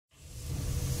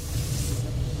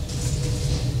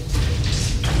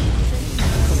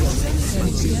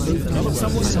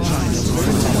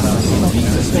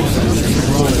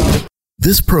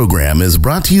This program is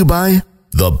brought to you by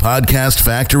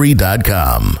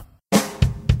thepodcastfactory.com.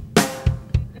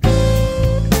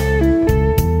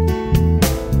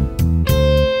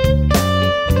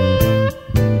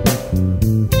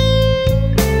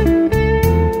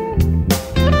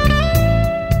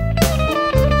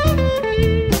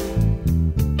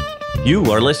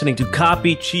 You are listening to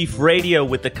Copy Chief Radio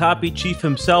with the Copy Chief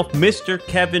himself, Mr.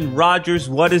 Kevin Rogers.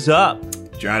 What is up?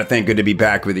 Jonathan, good to be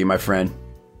back with you, my friend.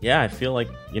 Yeah, I feel like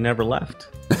you never left.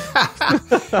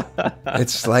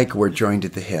 It's like we're joined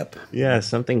at the hip. Yeah,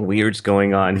 something weird's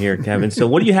going on here, Kevin. So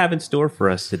what do you have in store for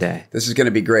us today? This is going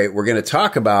to be great. We're going to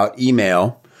talk about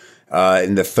email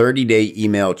in the 30-day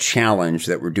email challenge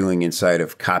that we're doing inside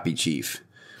of Copy Chief.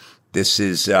 This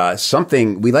is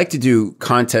something we like to do,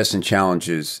 contests and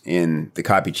challenges in the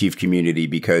Copy Chief community,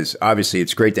 because obviously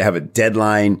it's great to have a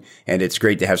deadline and it's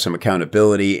great to have some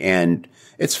accountability, and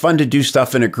it's fun to do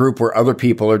stuff in a group where other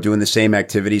people are doing the same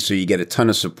activity. So you get a ton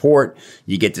of support.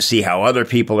 You get to see how other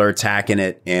people are attacking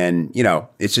it. And, you know,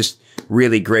 it's just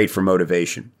really great for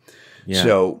motivation. Yeah.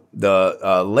 So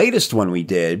the latest one we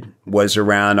did was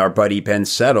around our buddy Ben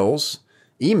Settle's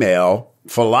email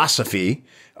philosophy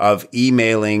of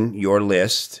emailing your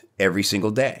list every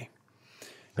single day.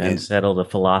 Ben Settle, the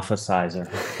philosophizer.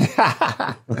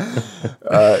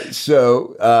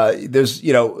 So there's,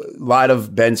 you know, a lot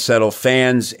of Ben Settle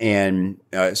fans and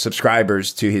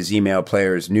subscribers to his email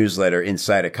player's newsletter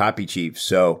inside of Copy Chief.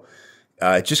 So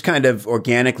it just kind of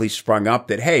organically sprung up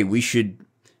that, hey, we should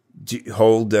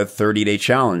hold a 30-day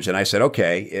challenge. And I said,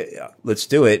 okay, let's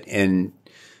do it. And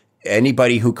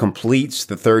anybody who completes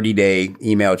the 30-day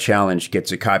email challenge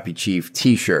gets a Copy Chief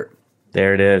t-shirt.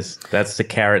 There it is. That's the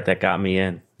carrot that got me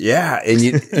in. Yeah. And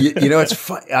you know, it's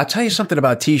fun. I'll tell you something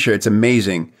about t-shirts. It's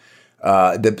amazing.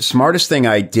 The smartest thing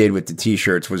I did with the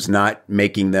t-shirts was not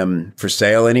making them for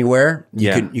sale anywhere.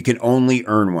 You can only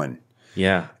earn one.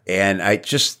 Yeah. And I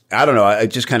don't know. It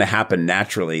just kind of happened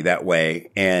naturally that way.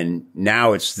 And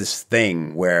now it's this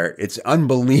thing where it's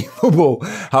unbelievable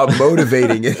how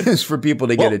motivating it is for people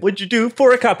to get it. What would you do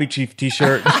for a Copy Chief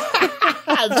t-shirt?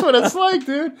 That's what it's like,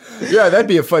 dude. Yeah, that'd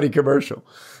be a funny commercial.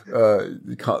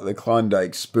 The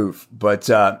Klondike spoof. But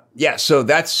yeah, so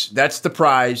that's the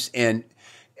prize. And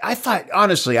I thought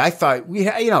we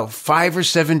had, 5 or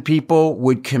 7 people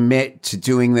would commit to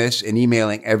doing this and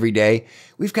emailing every day.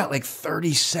 We've got like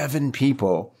 37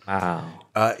 people. Wow.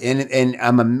 And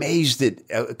I'm amazed that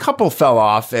a couple fell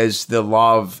off, as the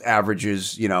law of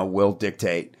averages, will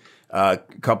dictate. A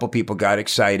couple people got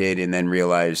excited and then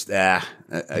realized, I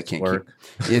can't keep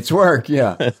it's work.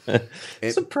 Yeah.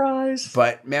 Surprise.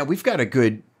 But man, we've got a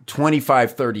good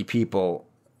 25, 30 people,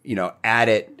 at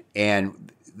it.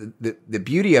 And the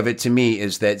beauty of it to me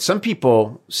is that some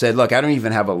people said, look, I don't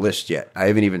even have a list yet. I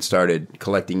haven't even started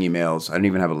collecting emails. I don't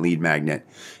even have a lead magnet.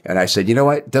 And I said, you know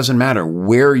what? It doesn't matter.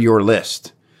 Wear your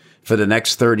list for the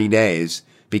next 30 days,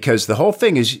 because the whole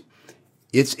thing is,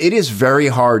 it is very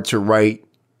hard to write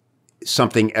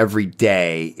something every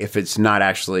day if it's not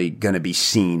actually going to be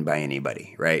seen by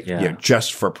anybody, right? Yeah.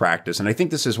 Just for practice. And I think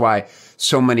this is why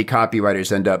so many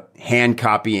copywriters end up hand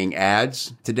copying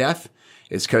ads to death.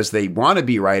 It's because they want to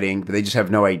be writing, but they just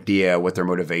have no idea what their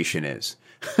motivation is.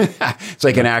 It's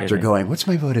like an actor going, what's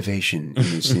my motivation in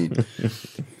this scene?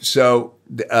 So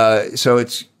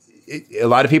it's a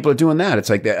lot of people are doing that. It's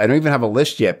like that. I don't even have a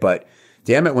list yet, but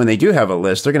damn it, when they do have a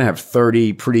list, they're going to have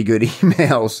 30 pretty good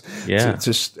emails. Yeah.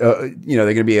 They're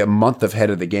going to be a month ahead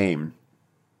of the game.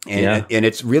 And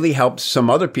it's really helped some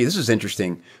other people. This is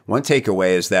interesting. One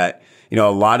takeaway is that, a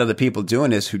lot of the people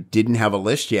doing this who didn't have a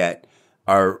list yet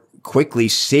are quickly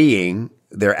seeing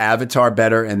their avatar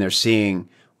better, and they're seeing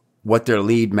what their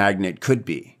lead magnet could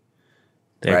be.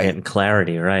 They're getting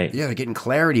clarity, right? Yeah, they're getting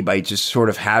clarity by just sort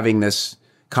of having this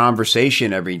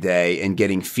conversation every day and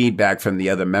getting feedback from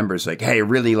the other members, like, hey, I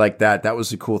really like that. That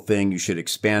was a cool thing. You should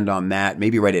expand on that.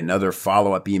 Maybe write another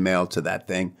follow-up email to that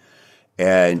thing.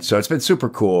 And so it's been super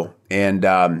cool. And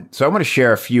so I want to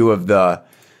share a few of the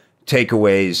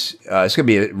takeaways. It's going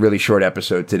to be a really short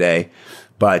episode today,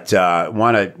 but I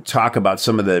want to talk about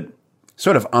some of the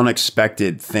sort of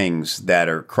unexpected things that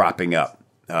are cropping up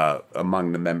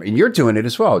among the members. And you're doing it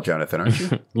as well, Jonathan, aren't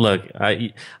you? Look,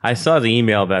 I saw the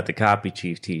email about the Copy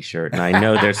Chief t-shirt, and I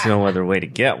know there's no other way to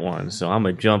get one, so I'm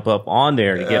going to jump up on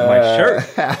there to get my shirt.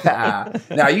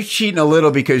 Now, you're cheating a little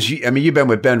because, you've been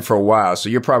with Ben for a while, so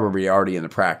you're probably already in the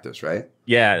practice, right?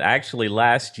 Yeah, actually,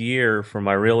 last year for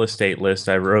my real estate list,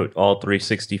 I wrote all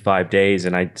 365 days,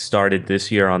 and I started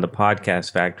this year on the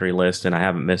Podcast Factory list, and I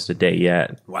haven't missed a day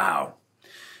yet. Wow.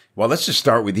 Well, let's just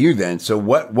start with you then. So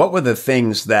what were the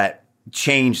things that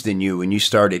changed in you when you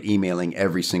started emailing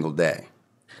every single day?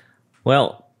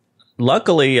 Well,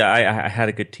 luckily, I had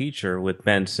a good teacher with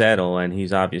Ben Settle, and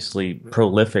he's obviously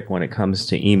prolific when it comes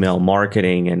to email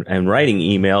marketing and writing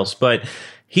emails. But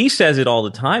he says it all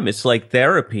the time. It's like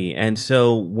therapy. And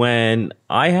so when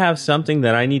I have something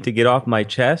that I need to get off my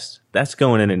chest, that's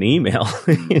going in an email.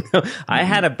 I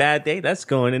had a bad day. That's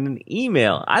going in an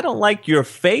email. I don't like your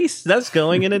face. That's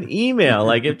going in an email.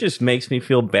 Like, it just makes me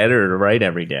feel better to write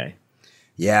every day.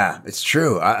 Yeah, it's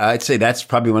true. I'd say that's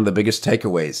probably one of the biggest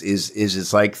takeaways is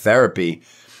it's like therapy.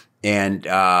 And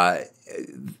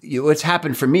what's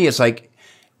happened for me is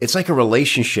it's like a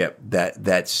relationship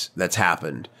that's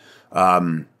happened.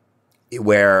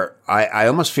 Where I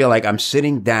almost feel like I'm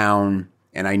sitting down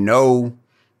and I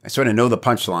sort of know the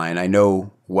punchline. I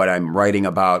know what I'm writing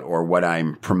about or what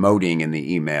I'm promoting in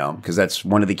the email, because that's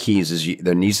one of the keys is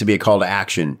there needs to be a call to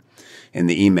action in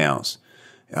the emails.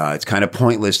 It's kind of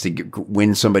pointless to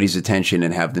win somebody's attention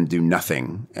and have them do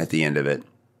nothing at the end of it,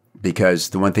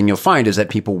 because the one thing you'll find is that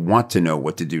people want to know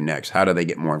what to do next. How do they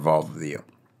get more involved with you?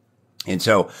 And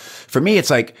so for me, it's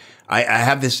like I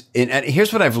have this, and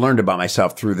here's what I've learned about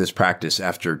myself through this practice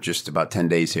after just about 10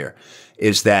 days here,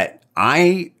 is that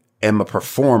I am a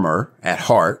performer at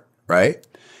heart, right?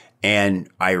 And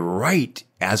I write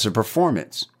as a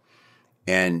performance.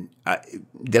 And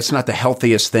that's not the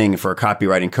healthiest thing for a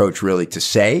copywriting coach really to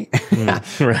say.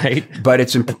 Right.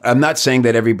 But I'm not saying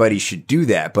that everybody should do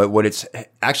that. But what it's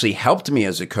actually helped me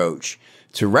as a coach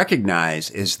to recognize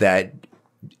is that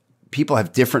people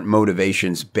have different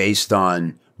motivations based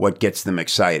on what gets them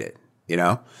excited,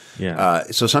 Yeah.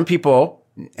 So some people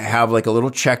have like a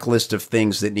little checklist of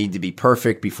things that need to be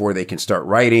perfect before they can start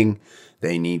writing.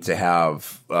 They need to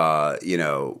have,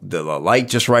 the light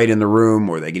just right in the room,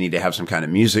 or they need to have some kind of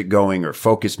music going or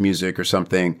focused music or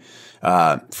something.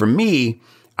 For me,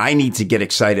 I need to get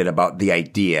excited about the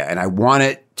idea, and I want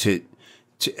it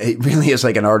it really is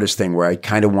like an artist thing where I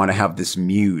kind of want to have this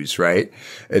muse, right?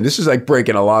 And this is like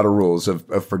breaking a lot of rules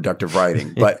of productive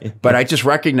writing. But I just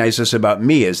recognize this about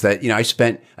me is that, I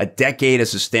spent a decade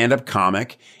as a stand-up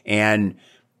comic, and,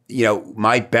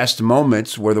 my best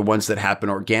moments were the ones that happen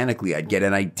organically. I'd get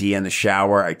an idea in the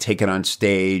shower, I'd take it on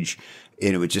stage,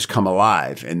 and it would just come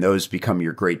alive, and those become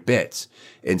your great bits.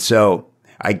 And so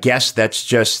I guess that's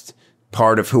just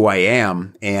part of who I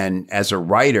am. And as a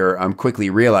writer, I'm quickly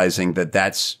realizing that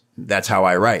that's how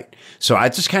I write. So I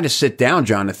just kind of sit down,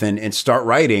 Jonathan, and start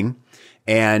writing.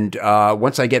 And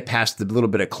once I get past the little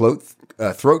bit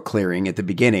of throat clearing at the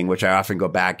beginning, which I often go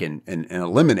back and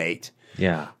eliminate,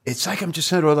 yeah, it's like I'm just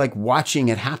sort of like watching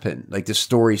it happen, like the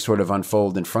story sort of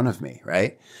unfold in front of me,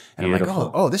 right? And Beautiful. I'm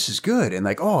like, oh, this is good. And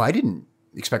like, oh, I didn't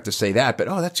expect to say that, but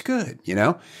oh, that's good,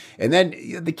 And then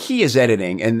the key is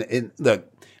editing. And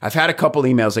look, I've had a couple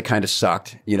emails that kind of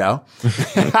sucked,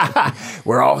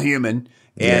 We're all human.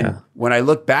 And when I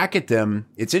look back at them,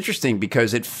 it's interesting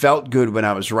because it felt good when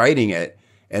I was writing it.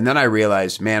 And then I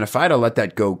realized, man, if I'd have let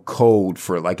that go cold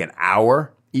for like an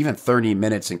hour, even 30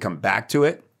 minutes and come back to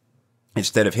it,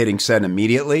 instead of hitting send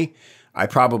immediately, I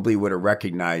probably would have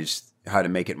recognized how to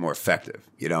make it more effective,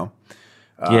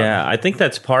 Yeah, I think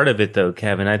that's part of it though,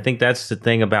 Kevin. I think that's the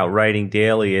thing about writing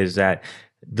daily is that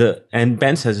and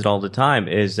Ben says it all the time,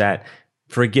 is that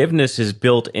forgiveness is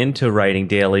built into writing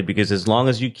daily, because as long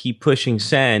as you keep pushing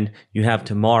send, you have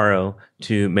tomorrow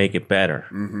to make it better.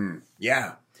 Mm-hmm.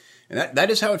 Yeah. And that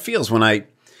is how it feels when I,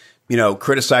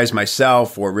 criticize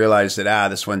myself or realize that,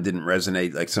 this one didn't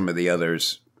resonate like some of the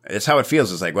others. It's how it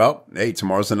feels. It's like, well, hey,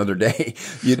 tomorrow's another day.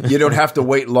 You don't have to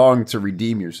wait long to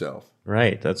redeem yourself.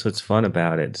 Right. That's what's fun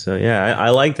about it. So, yeah, I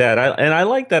like that. I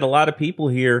like that a lot of people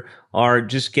here are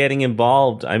just getting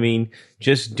involved. I mean,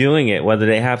 just doing it, whether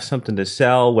they have something to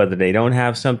sell, whether they don't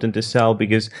have something to sell,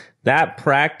 because that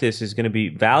practice is going to be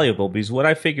valuable. Because what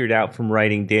I figured out from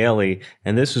writing daily,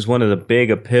 and this was one of the big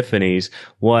epiphanies,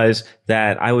 was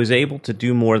that I was able to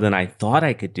do more than I thought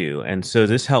I could do. And so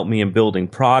this helped me in building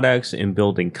products, in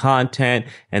building content.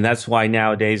 And that's why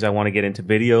nowadays I want to get into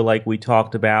video like we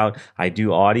talked about. I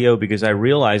do audio because I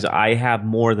realize I have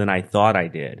more than I thought I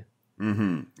did.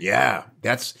 Mm-hmm. Yeah,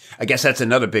 I guess that's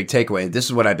another big takeaway. This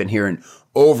is what I've been hearing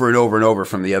over and over and over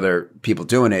from the other people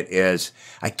doing it is,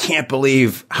 I can't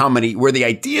believe where the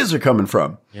ideas are coming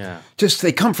from. Yeah. Just,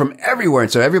 they come from everywhere.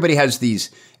 And so everybody has these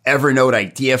Evernote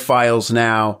idea files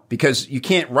now because you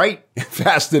can't write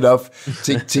fast enough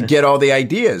to get all the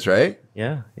ideas, right?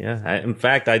 Yeah, yeah. In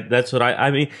fact, that's what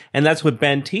I mean, and that's what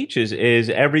Ben teaches is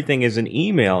everything is an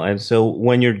email. And so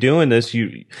when you're doing this,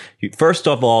 you first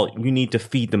of all, you need to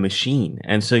feed the machine.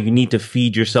 And so you need to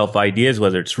feed yourself ideas,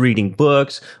 whether it's reading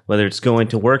books, whether it's going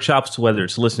to workshops, whether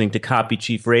it's listening to Copy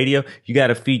Chief Radio, you got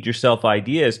to feed yourself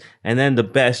ideas. And then the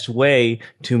best way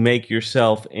to make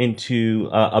yourself into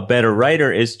a better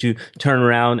writer is to turn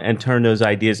around and turn those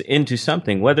ideas into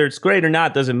something. Whether it's great or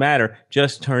not, doesn't matter.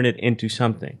 Just turn it into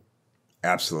something.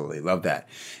 Absolutely. Love that.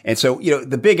 And so,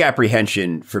 the big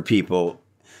apprehension for people,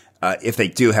 if they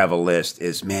do have a list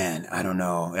is, man, I don't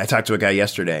know. I talked to a guy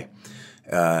yesterday.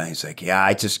 He's like, yeah,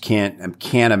 I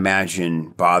can't imagine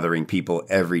bothering people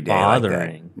every day.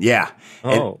 Bothering. Like that. Yeah.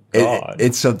 Oh, God.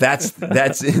 And so that's the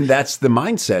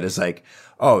mindset is like,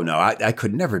 oh no, I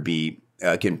could never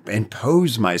can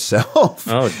impose myself.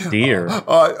 Oh dear.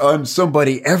 On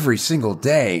somebody every single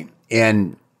day.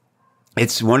 And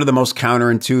it's one of the most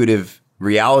counterintuitive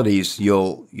realities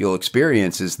you'll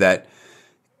experience is that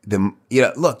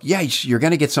look, yeah, you're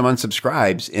going to get some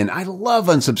unsubscribes, and I love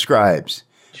unsubscribes.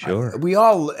 Sure.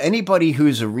 Anybody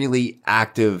who's a really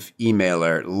active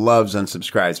emailer loves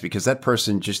unsubscribes because that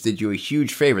person just did you a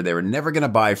huge favor. They were never going to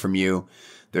buy from you.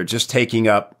 They're just taking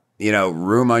up,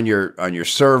 room on your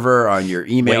server, on your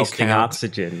email Wasting account.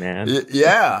 oxygen, man.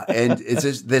 Yeah. And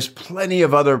there's plenty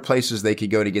of other places they could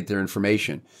go to get their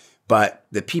information. But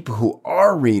the people who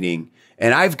are reading,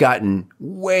 and I've gotten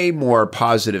way more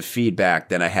positive feedback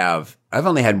than I've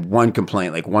only had one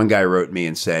complaint. Like one guy wrote me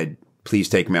and said, please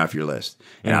take me off your list.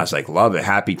 And I was like, love it.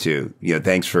 Happy to,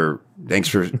 thanks for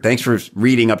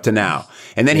reading up to now.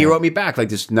 And then he wrote me back like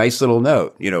this nice little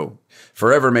note,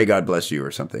 forever may God bless you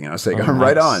or something. And I was like, I'm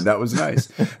right on. That was nice.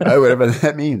 Whatever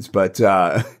that means. But,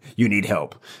 you need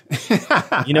help.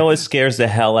 You know what scares the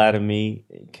hell out of me,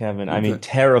 Kevin? I mean,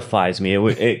 terrifies me.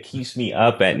 It keeps me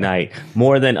up at night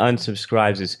more than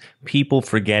unsubscribes is people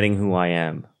forgetting who I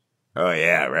am. Oh,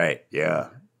 yeah. Right. Yeah.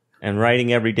 And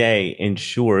writing every day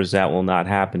ensures that will not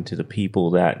happen to the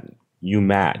people that you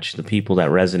match, the people that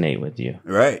resonate with you.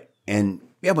 Right. And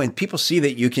yeah, when people see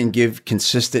that you can give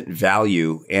consistent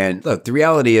value, and look, the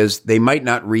reality is they might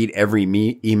not read every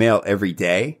email every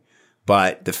day,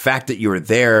 but the fact that you're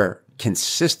there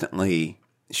consistently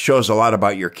shows a lot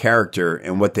about your character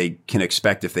and what they can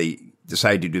expect if they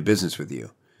decide to do business with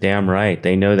you. Damn right.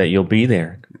 They know that you'll be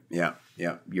there. Yeah.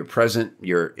 Yeah. You're present.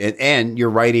 And you're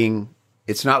writing.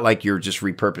 It's not like you're just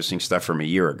repurposing stuff from a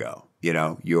year ago.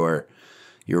 You're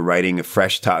writing a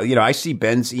fresh topic. I see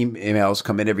Ben's emails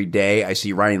come in every day. I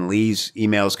see Ryan Lee's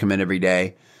emails come in every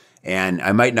day. And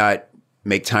I might not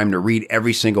make time to read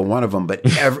every single one of them, but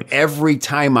every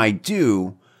time I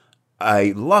do,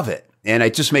 I love it. And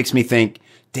it just makes me think,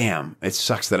 damn, it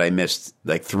sucks that I missed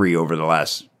like 3 over the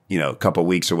last, couple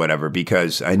weeks or whatever,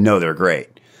 because I know they're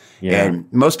great. Yeah.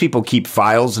 And most people keep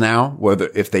files now,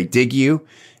 if they dig you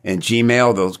in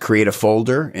Gmail, they'll create a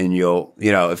folder and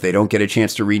if they don't get a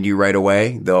chance to read you right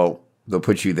away, they'll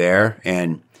put you there.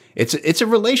 And it's a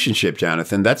relationship,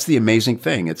 Jonathan. That's the amazing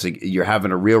thing. You're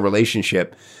having a real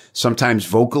relationship, sometimes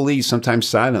vocally, sometimes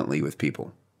silently with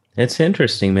people. It's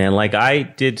interesting, man. Like I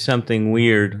did something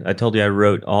weird. I told you I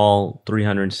wrote all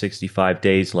 365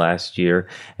 days last year.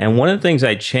 And one of the things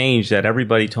I changed that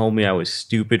everybody told me I was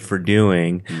stupid for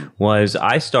doing was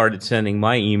I started sending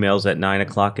my emails at 9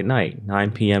 o'clock at night,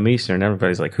 9 p.m. Eastern.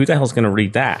 Everybody's like, who the hell's going to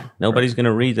read that? Nobody's going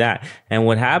to read that. And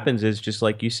what happens is, just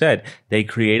like you said, they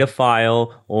create a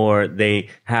file or they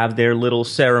have their little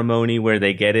ceremony where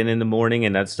they get in the morning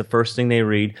and that's the first thing they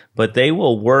read. But they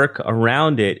will work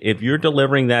around it. If you're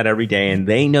delivering that every day and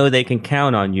they know they can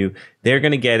count on you, they're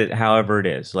going to get it however it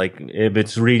is. Like if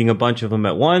it's reading a bunch of them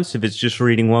at once, if it's just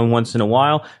reading one once in a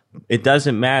while, it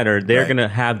doesn't matter. They're going to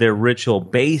have their ritual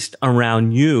based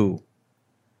around you.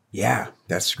 Yeah,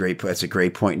 that's great. That's a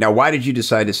great point. Now, why did you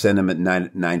decide to send them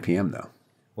at 9 p.m. though?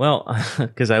 Well,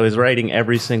 because I was writing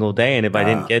every single day, and if I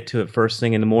didn't get to it first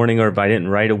thing in the morning, or if I didn't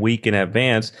write a week in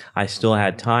advance, I still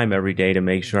had time every day to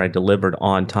make sure I delivered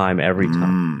on time every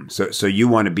time. So you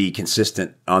want to be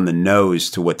consistent on the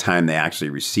nose to what time they actually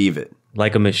receive it.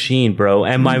 Like a machine, bro.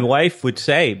 And my wife would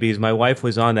say, because my wife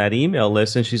was on that email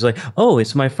list, and she's like, oh,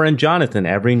 it's my friend Jonathan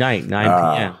every night,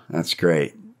 9 p.m. That's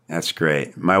great. That's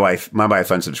great. My wife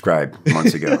unsubscribed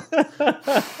months ago.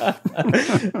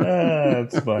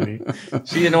 That's funny.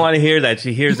 She didn't want to hear that.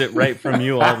 She hears it right from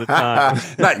you all the time.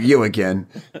 Not you again.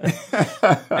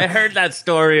 I heard that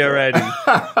story already.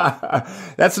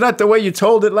 That's not the way you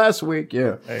told it last week.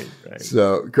 Yeah. Right.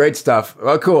 So great stuff.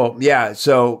 Oh, cool. Yeah.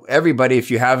 So everybody, if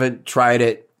you haven't tried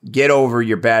it, get over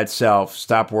your bad self.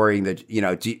 Stop worrying that,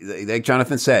 like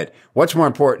Jonathan said, what's more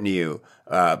important to you?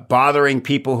 Bothering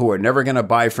people who are never going to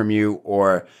buy from you,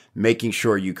 or making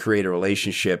sure you create a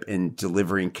relationship and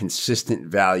delivering consistent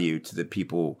value to the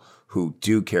people who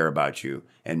do care about you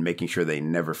and making sure they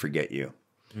never forget you.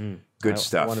 Good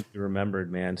stuff. I want to be remembered,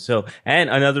 man. So, and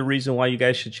another reason why you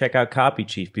guys should check out Copy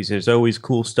Chief, because there's always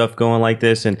cool stuff going like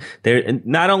this. And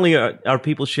not only are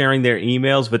people sharing their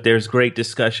emails, but there's great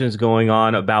discussions going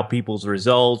on about people's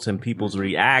results and people's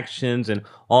reactions and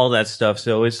all that stuff.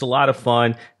 So it's a lot of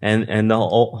fun. And the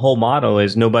whole motto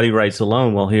is nobody writes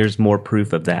alone. Well, here's more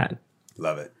proof of that.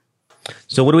 Love it.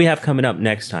 So what do we have coming up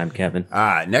next time, Kevin?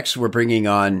 Next, we're bringing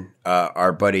on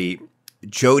our buddy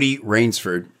Jody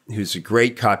Rainsford, who's a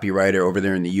great copywriter over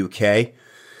there in the UK.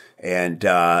 And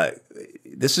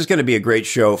this is going to be a great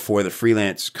show for the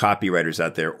freelance copywriters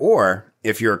out there. Or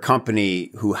if you're a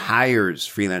company who hires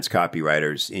freelance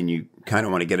copywriters and you kind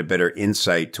of want to get a better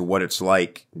insight to what it's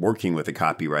like working with a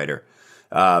copywriter,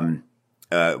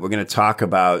 we're going to talk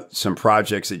about some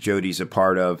projects that Jody's a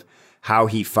part of, how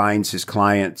he finds his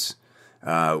clients,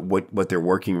 what their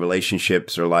working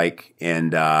relationships are like.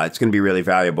 And it's going to be really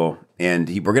valuable. And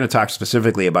we're going to talk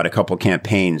specifically about a couple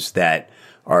campaigns that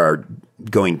are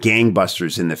going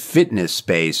gangbusters in the fitness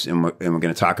space. And we're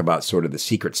going to talk about sort of the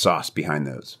secret sauce behind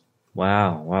those.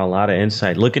 Wow, a lot of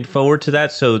insight. Looking forward to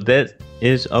that. So that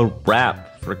is a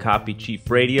wrap for Copy Chief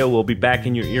Radio. We'll be back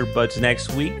in your earbuds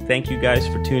next week. Thank you guys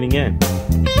for tuning in.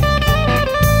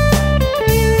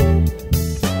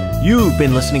 You've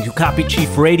been listening to Copy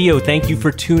Chief Radio. Thank you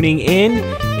for tuning in.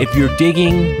 If you're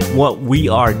digging what we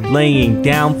are laying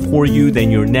down for you,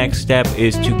 then your next step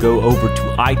is to go over to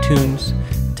iTunes,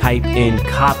 type in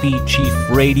Copy Chief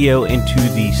Radio into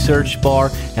the search bar,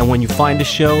 and when you find a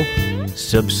show,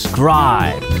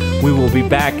 subscribe. We will be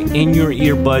back in your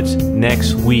earbuds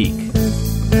next week.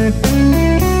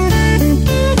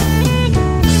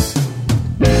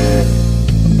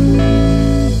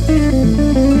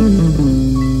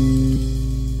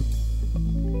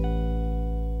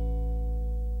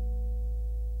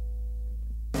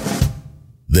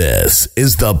 This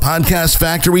is the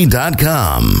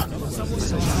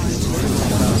podcastfactory.com.